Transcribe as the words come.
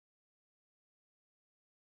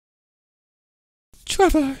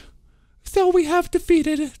However, though we have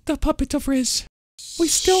defeated the puppet of Rizz, we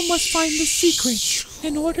still must find the secret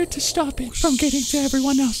in order to stop it from getting to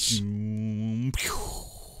everyone else.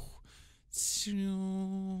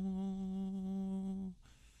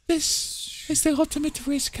 This is the ultimate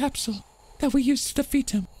Rizz capsule that we used to defeat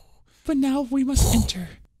him. But now we must enter.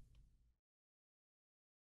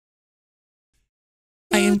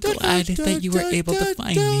 I am glad that you were able to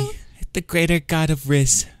find me, the greater god of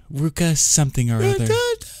Rizz, Ruka something or other.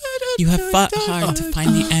 You have fought hard to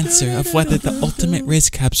find the answer of whether the ultimate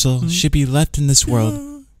Rizz capsule should be left in this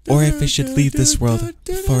world, or if it should leave this world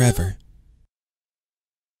forever.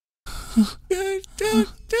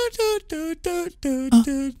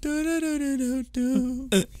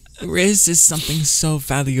 Rizz is something so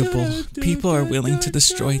valuable. People are willing to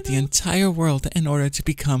destroy the entire world in order to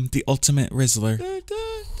become the ultimate Rizzler.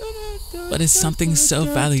 But it's something so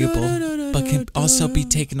valuable, but can also be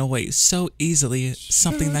taken away so easily,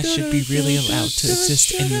 something that should be really allowed to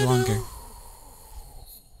exist any longer.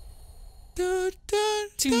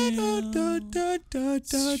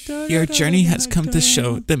 Your journey has come to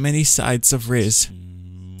show the many sides of Rizz.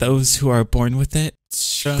 Those who are born with it,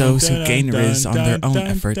 those who gain Rizz on their own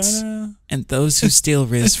efforts, and those who steal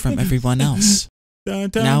Rizz from everyone else.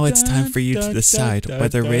 Now it's time for you to decide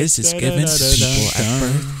whether Rizz is given to people at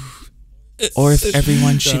birth, or if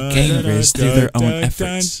everyone should gain Rizz through their own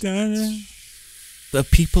efforts. The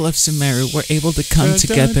people of Sumeru were able to come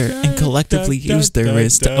together and collectively use their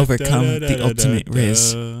Rizz to overcome the ultimate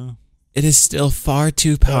Rizz. It is still far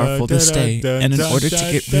too powerful to stay, and in order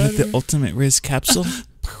to get rid of the ultimate Rizz capsule,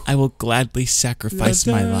 I will gladly sacrifice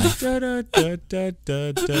my life.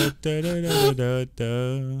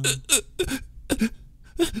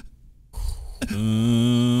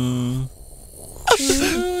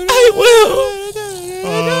 I will!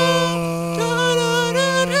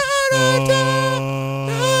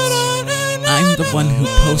 I'm the one who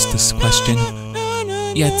posed this question,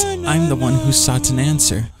 yet I'm the one who sought an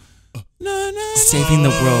answer. Saving the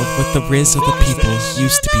world with the Rizz of the people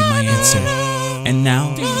used to be my answer, and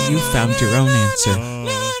now you found your own answer.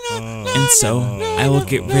 And so, I will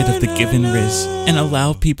get rid of the given Rizz and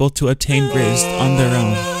allow people to obtain Rizz on their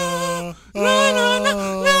own.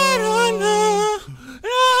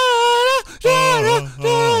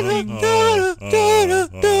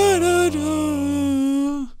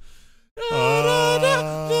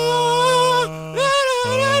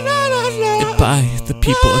 Goodbye, the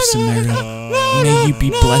people of Sumeru. May you be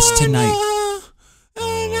blessed tonight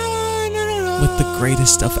with the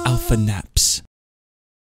greatest of alpha naps.